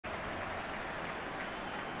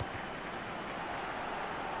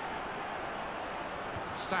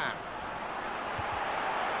Sam.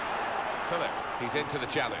 Philip, he's into the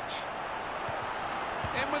challenge.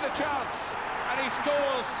 In with a chance, and he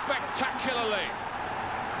scores spectacularly.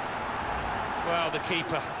 Well, the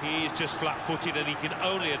keeper, he is just flat-footed, and he can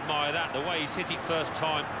only admire that, the way he's hit it first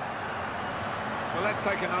time. Well, let's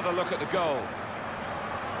take another look at the goal.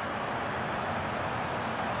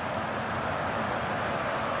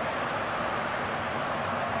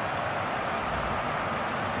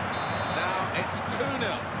 Now it's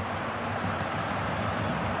 2-0.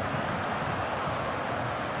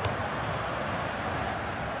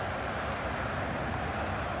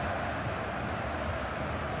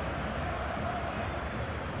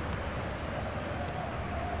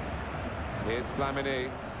 Here's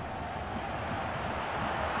Flamini.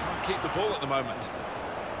 Can't keep the ball at the moment.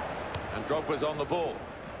 And Drogba's on the ball.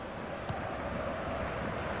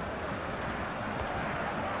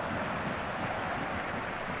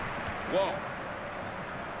 Whoa.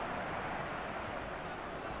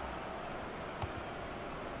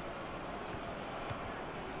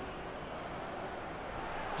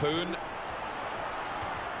 Poon.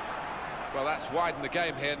 Well, that's widened the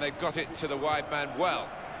game here, and they've got it to the wide man well.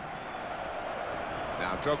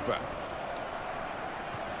 Now Drogba.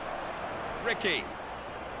 Ricky.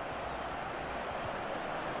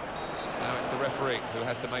 Now it's the referee who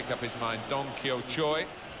has to make up his mind. Dong Kyo Choi.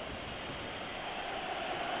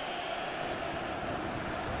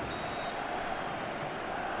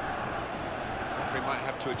 Referee might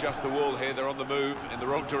have to adjust the wall here. They're on the move in the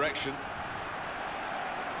wrong direction.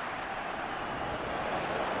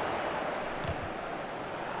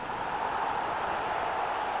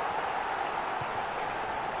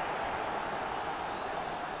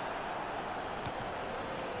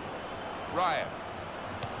 Ryan.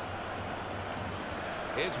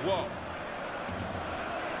 Here's Watt.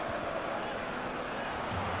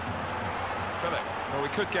 Philip. Well, we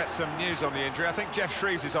could get some news on the injury. I think Jeff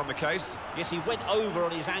Shreves is on the case. Yes, he went over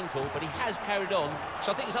on his ankle, but he has carried on,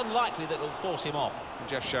 so I think it's unlikely that it'll force him off. And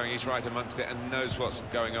Jeff showing he's right amongst it and knows what's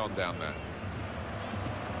going on down there.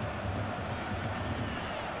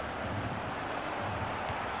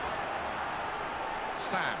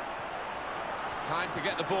 Sam. Time to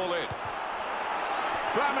get the ball in.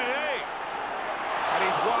 Flamini! And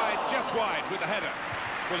he's wide, just wide, with the header.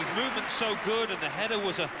 Well, his movement's so good, and the header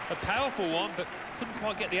was a powerful one, but couldn't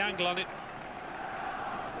quite get the angle on it.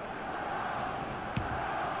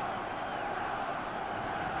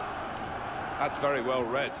 That's very well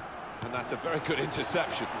read, and that's a very good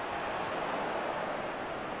interception.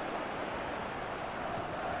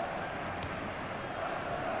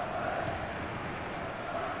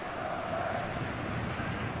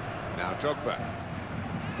 Now Drogba.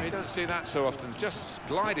 You don't see that so often, just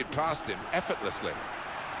glided past him effortlessly.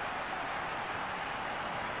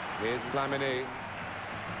 Here's Flamini.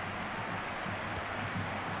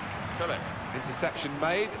 Philip. Interception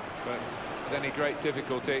made, but with any great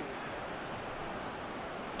difficulty.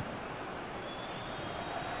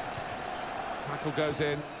 Tackle goes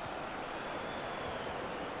in.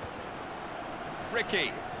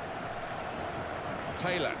 Ricky.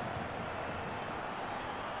 Taylor.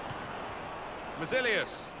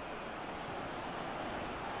 Mazzilius.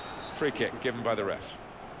 Free kick given by the ref.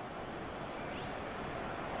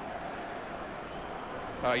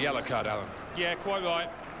 Yellow card, Alan. Yeah, quite right.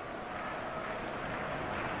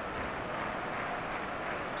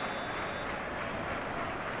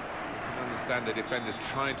 You can understand the defenders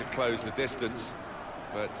trying to close the distance,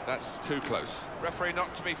 but that's too close. Referee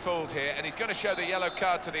not to be fooled here, and he's going to show the yellow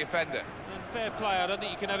card to the offender. And fair play, I don't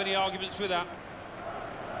think you can have any arguments with that.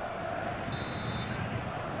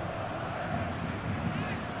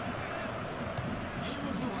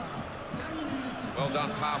 Well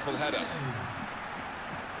done, powerful header.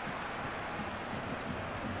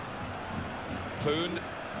 Poon.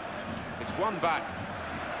 It's one back.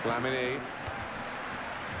 Flamini.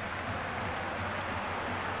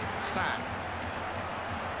 Sam.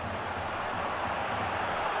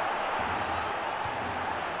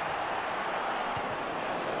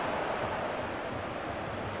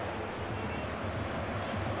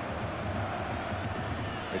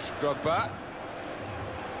 It's Drogba.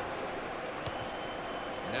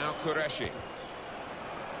 Now Qureshi.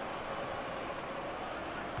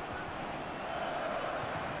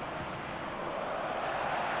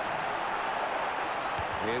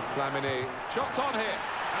 Here's Flamini. Shots on here,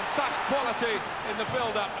 and such quality in the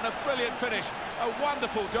build-up, and a brilliant finish. A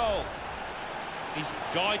wonderful goal. He's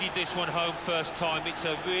guided this one home first time. It's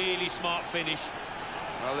a really smart finish.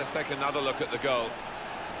 Well, let's take another look at the goal.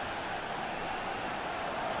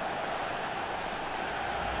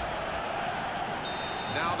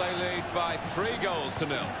 Now they lead by 3-0.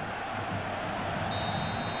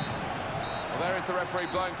 Well, there is the referee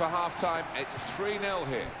blowing for half-time. It's 3-0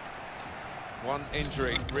 here. One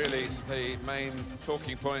injury, really the main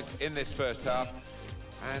talking point in this first half.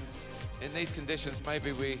 And in these conditions,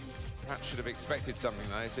 maybe we perhaps should have expected something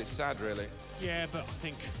like this. It's sad, really. Yeah, but I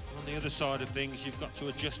think on the other side of things, you've got to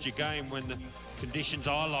adjust your game when the conditions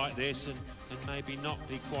are like this, and maybe not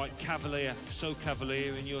be quite cavalier, so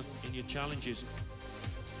cavalier in your challenges.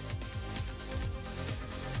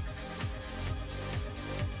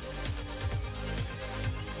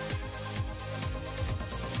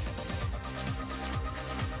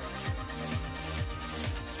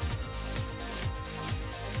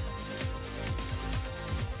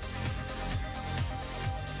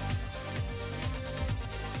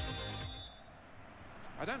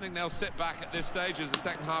 I don't think they'll sit back at this stage as the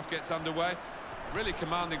second half gets underway. Really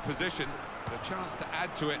commanding position, but a chance to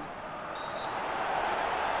add to it.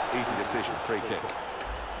 Easy decision, free kick.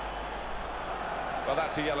 Well,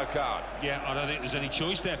 that's a yellow card. Yeah, I don't think there's any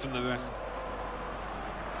choice there from the ref.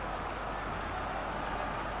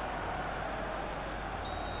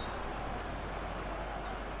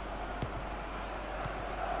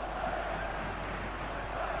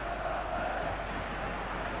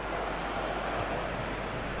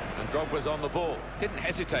 Drogba's on the ball. Didn't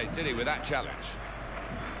hesitate, did he, with that challenge?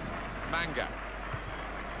 Manga.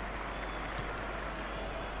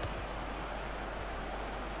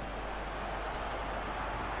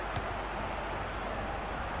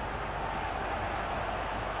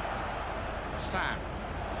 Sam.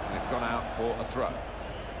 And it's gone out for a throw.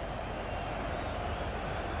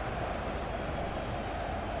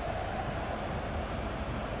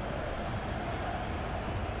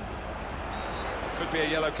 Could be a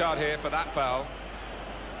yellow card here for that foul.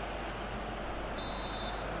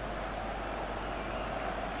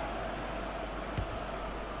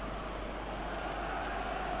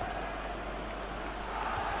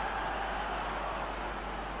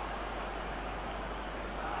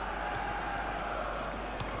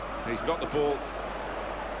 He's got the ball.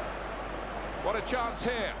 What a chance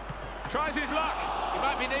here. Tries his luck. He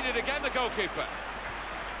might be needed again, the goalkeeper.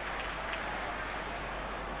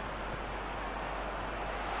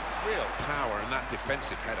 Real power in that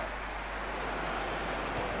defensive header.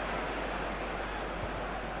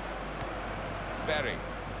 Berry.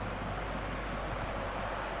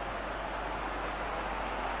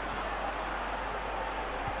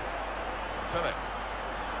 Philip.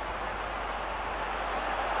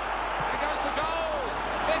 He goes for goal!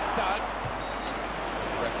 This time.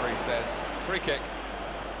 The referee says free kick.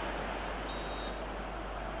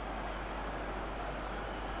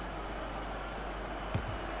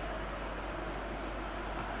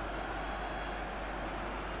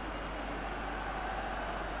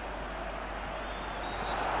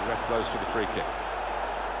 Blows for the free kick.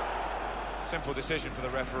 Simple decision for the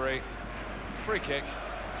referee. Free kick,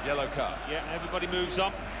 yellow card. Yeah, everybody moves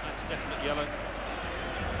on. That's definite yellow.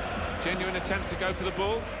 Genuine attempt to go for the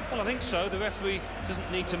ball? Well, I think so. The referee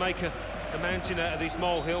doesn't need to make a mountain out of this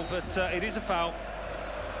molehill, but it is a foul.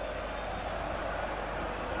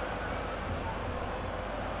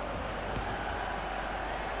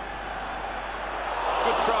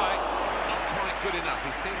 Good try. Not quite good enough.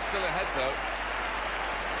 His team's still ahead, though.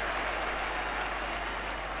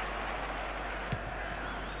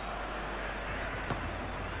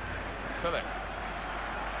 Philip.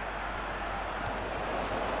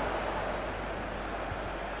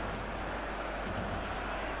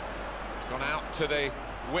 It's gone out to the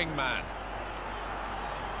wingman.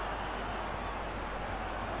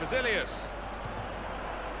 Basilius.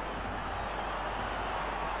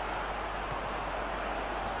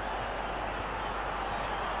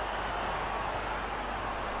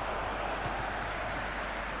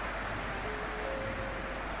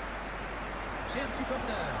 Chers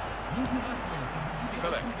supporters, nous vous rappelons que vous pouvez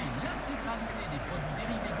retrouver l'intégralité des produits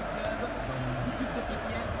dérivés du club dans nos boutiques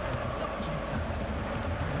officielles à la sortie du stade.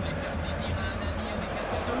 Vous voulez faire plaisir à un ami avec un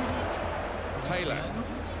cadeau unique? Taylor.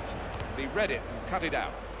 He read it and cut it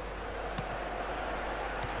out.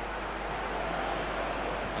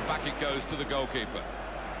 And back it goes to the goalkeeper.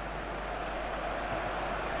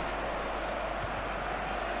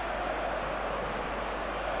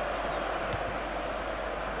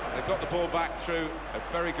 They've got the ball back through a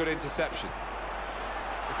very good interception.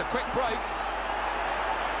 It's a quick break.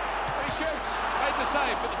 And he shoots. Made the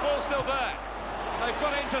save, but the ball's still there. They've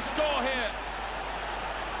got in to score here.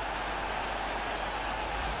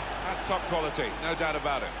 That's top quality, no doubt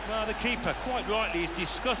about it. Well, the keeper, quite rightly, is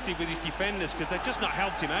disgusted with his defenders because they've just not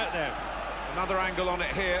helped him out there. Another angle on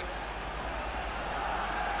it here.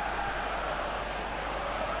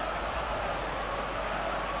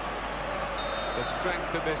 The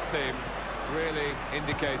strength of this team really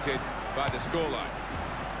indicated by the scoreline.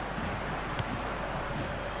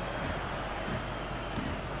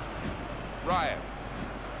 Ryan.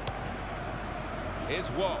 Here's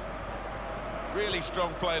Watt. Really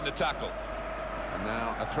strong play in the tackle. And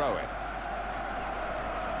now a throw-in.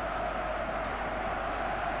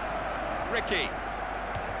 Ricky.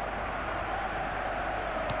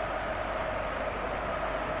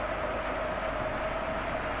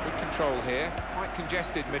 Good control here. Quite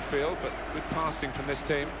congested midfield, but good passing from this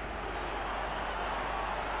team.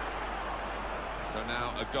 So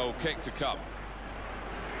now a goal kick to come.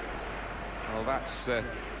 Well, that's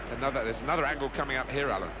there's another angle coming up here,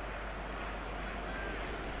 Alan.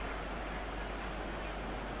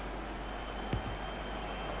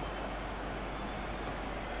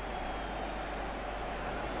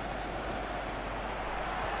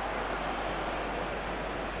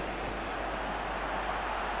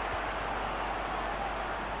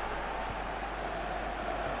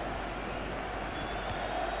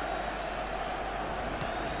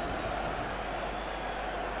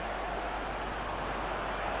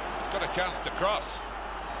 Got a chance to cross.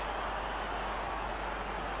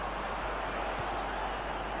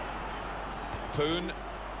 Poon.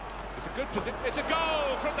 It's a good position. It's a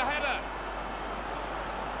goal from the header.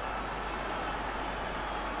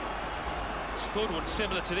 Scored one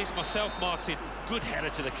similar to this myself, Martin. Good header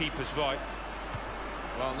to the keeper's right.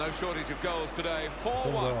 Well, no shortage of goals today.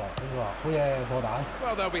 4-1.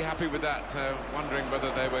 Well, they'll be happy with that, wondering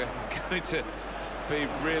whether they were going to be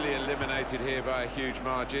really eliminated here by a huge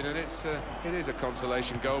margin, and it is a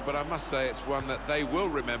consolation goal, but I must say it's one that they will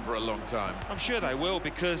remember a long time. I'm sure they will,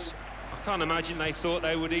 because I can't imagine they thought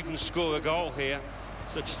they would even score a goal here,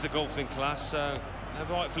 such as the golfing class, so they're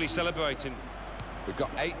rightfully celebrating. We've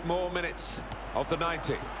got 8 more minutes of the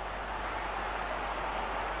 90.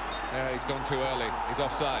 Yeah, he's gone too early. He's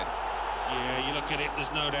offside. Yeah, you look at it,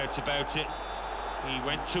 there's no doubt about it. He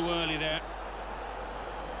went too early there.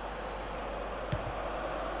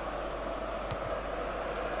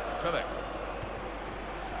 Philip.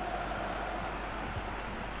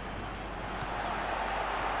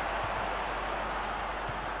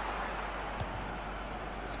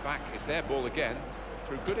 It's back, it's their ball again,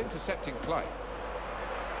 through good intercepting play.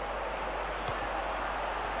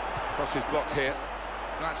 Cross is blocked here.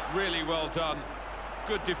 That's really well done.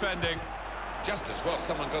 Good defending. Just as well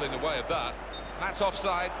someone got in the way of that. That's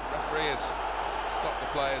offside. Referee has stopped the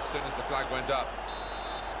play as soon as the flag went up.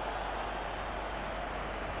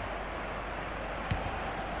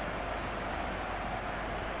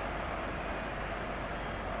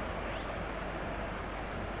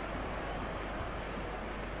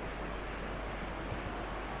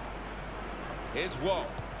 Here's Watt.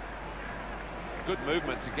 Good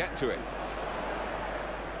movement to get to it.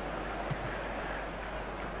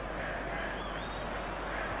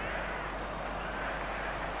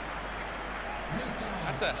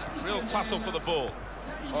 That's a real tussle for the ball.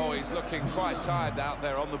 Oh, he's looking quite tired out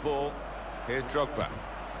there on the ball. Here's Drogba.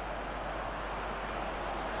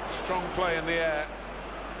 Strong play in the air.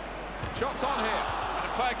 Shots on here. And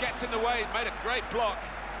the player gets in the way, made a great block.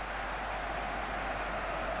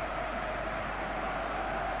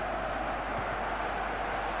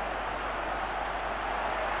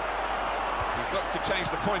 He's looked to change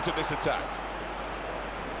the point of this attack.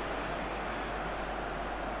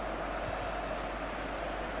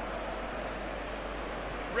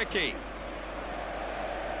 Ricky.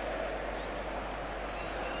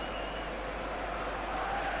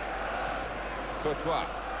 Courtois.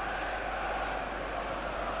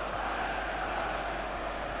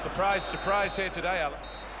 Surprise, surprise here today, Alan.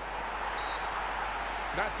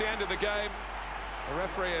 That's the end of the game. The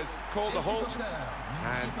referee has called a halt,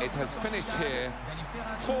 and it has finished here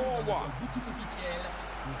 4-1.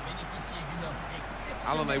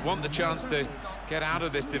 Alan, they want the chance to get out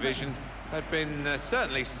of this division. They've been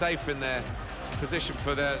certainly safe in their position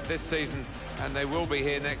for this season, and they will be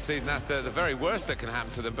here next season. That's the very worst that can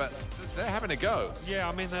happen to them, but they're having a go. Yeah,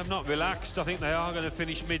 I mean, they're not relaxed. I think they are going to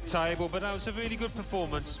finish mid-table, but that was a really good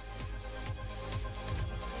performance.